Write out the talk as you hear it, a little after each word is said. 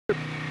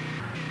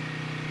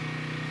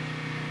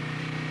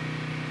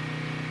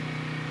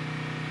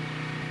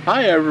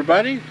Hi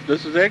everybody,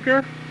 this is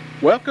Edgar.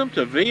 Welcome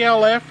to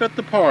VLF at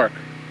the park.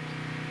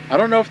 I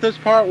don't know if this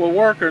part will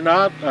work or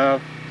not.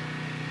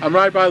 I'm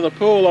right by the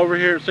pool over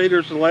here at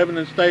Cedars,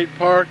 Lebanon State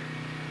Park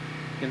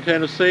in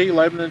Tennessee,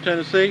 Lebanon,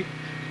 Tennessee.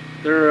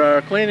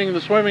 They're cleaning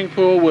the swimming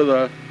pool with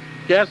a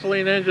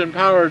gasoline engine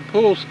powered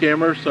pool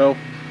skimmer, so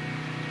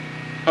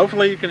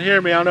hopefully you can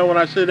hear me. I know when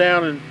I sit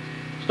down and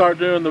start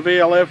doing the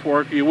VLF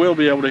work, you will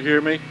be able to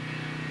hear me.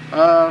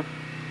 Yeah,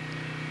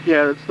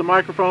 it's the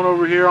microphone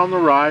over here on the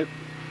right.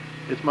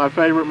 It's my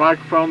favorite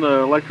microphone,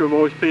 the Electro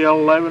Voice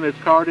PL11. It's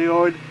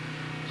cardioid,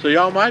 so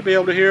y'all might be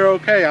able to hear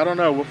okay. I don't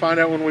know. We'll find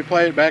out when we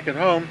play it back at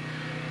home.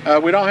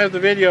 We don't have the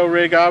video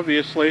rig,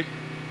 obviously.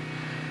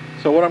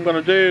 So what I'm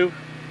going to do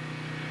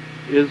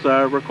is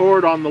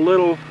record on the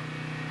little.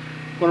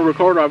 I'm going to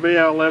record our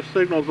VLF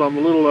signals on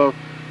the little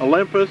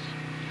Olympus,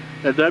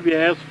 a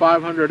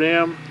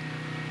WS500M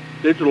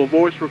digital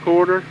voice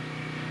recorder.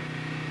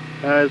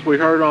 As we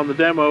heard on the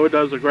demo, it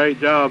does a great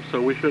job, so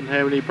we shouldn't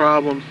have any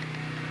problems.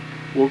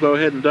 We'll go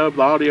ahead and dub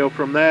the audio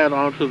from that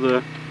onto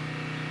the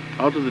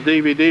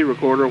DVD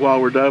recorder while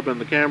we're dubbing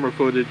the camera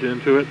footage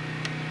into it.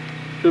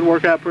 Should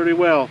work out pretty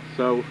well.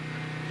 So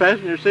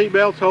fasten your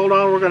seatbelts, hold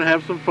on, we're going to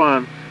have some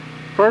fun.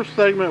 First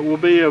segment will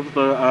be of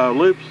the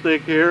loop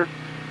stick here.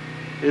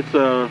 It's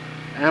a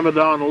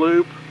Lebanon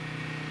loop.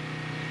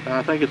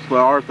 I think it's the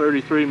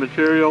R33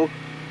 material,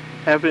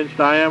 1/2 inch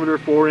diameter,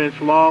 4 inch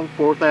long,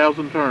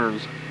 4,000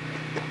 turns.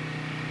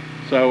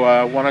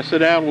 So when I sit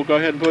down, we'll go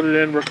ahead and put it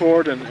in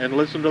record and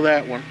listen to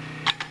that one.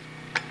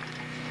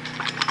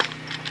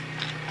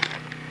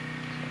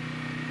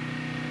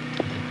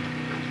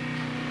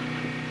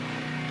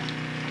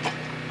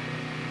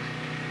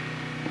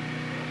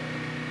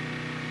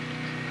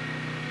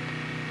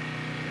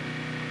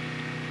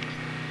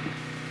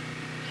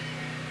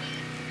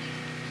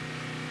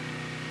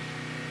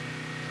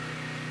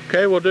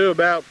 Okay, we'll do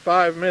about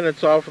 5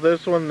 minutes off of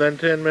this one, then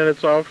 10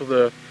 minutes off of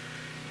the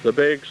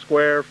big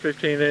square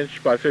 15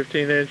 inch by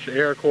 15 inch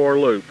air core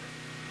loop.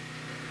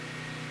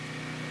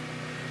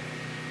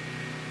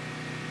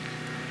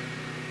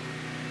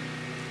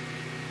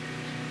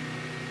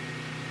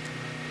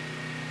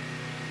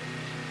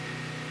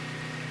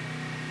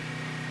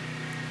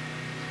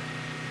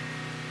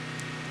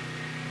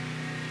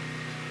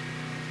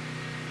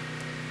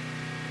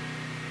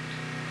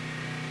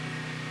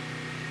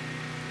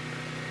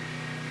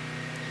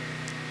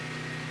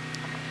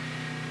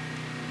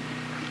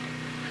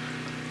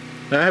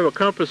 Now I have a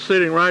compass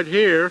sitting right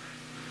here,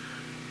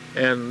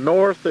 and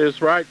north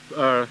is right,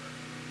 let's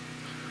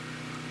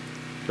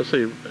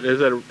see,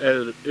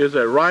 is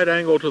at right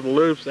angle to the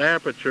loop's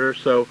aperture,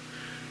 so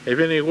if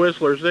any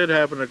whistlers did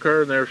happen to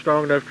occur and they're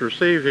strong enough to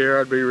receive here,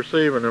 I'd be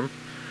receiving them,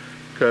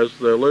 because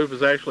the loop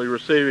is actually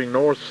receiving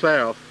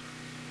north-south.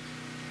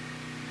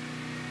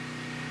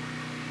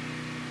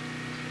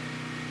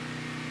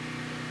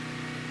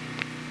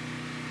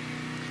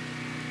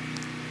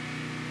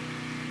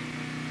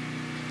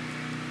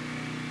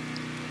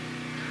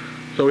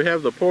 So we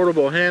have the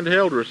portable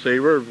handheld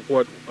receiver,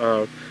 what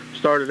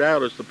started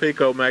out as the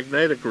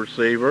PicoMagnetic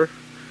receiver.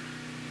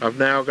 I've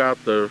now got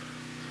the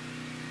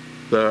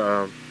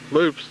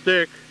loop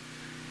stick.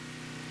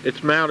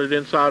 It's mounted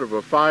inside of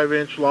a 5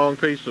 inch long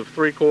piece of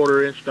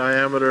 3/4 inch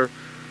diameter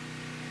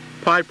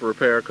pipe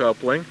repair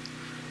coupling.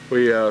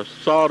 We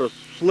sawed a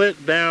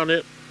slit down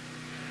it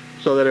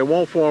so that it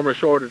won't form a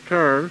shorter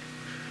turn.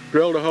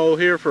 Drilled a hole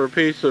here for a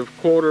piece of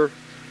quarter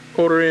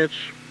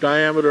inch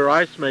diameter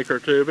ice maker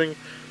tubing,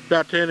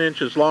 about 10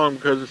 inches long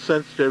because it's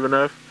sensitive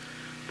enough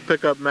to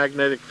pick up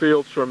magnetic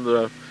fields from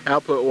the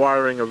output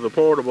wiring of the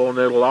portable, and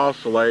it'll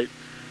oscillate.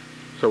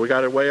 So we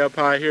got it way up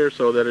high here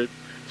so that it's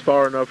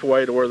far enough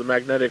away to where the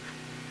magnetic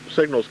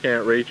signals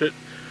can't reach it.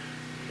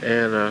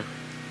 And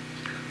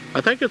I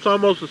think it's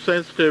almost as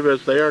sensitive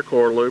as the air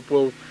core loop.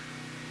 We'll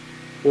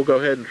go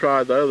ahead and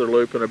try the other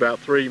loop in about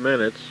 3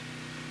 minutes.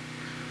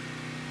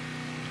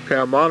 Okay,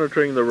 I'm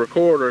monitoring the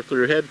recorder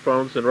through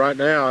headphones, and right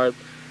now I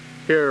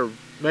hear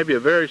maybe a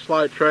very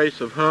slight trace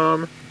of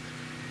hum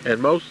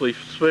and mostly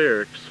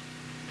spherics.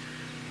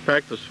 In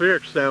fact, the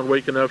spherics sound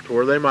weak enough to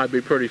where they might be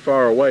pretty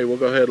far away. We'll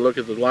go ahead and look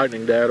at the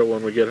lightning data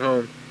when we get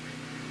home.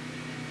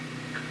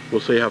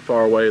 We'll see how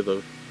far away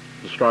the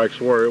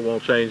strikes were. It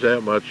won't change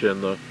that much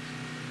in the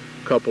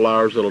couple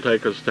hours it'll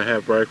take us to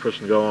have breakfast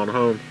and go on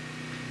home.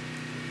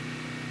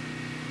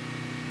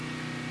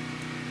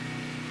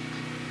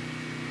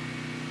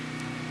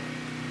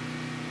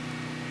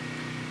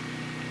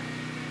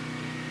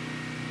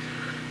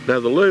 Now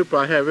the loop,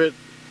 I have it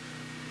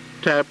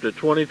tapped at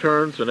 20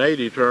 turns and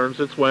 80 turns.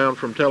 It's wound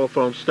from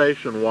telephone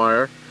station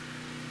wire.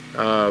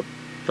 I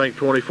think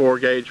 24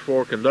 gauge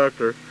 4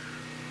 conductor.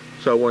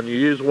 So when you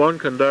use one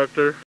conductor,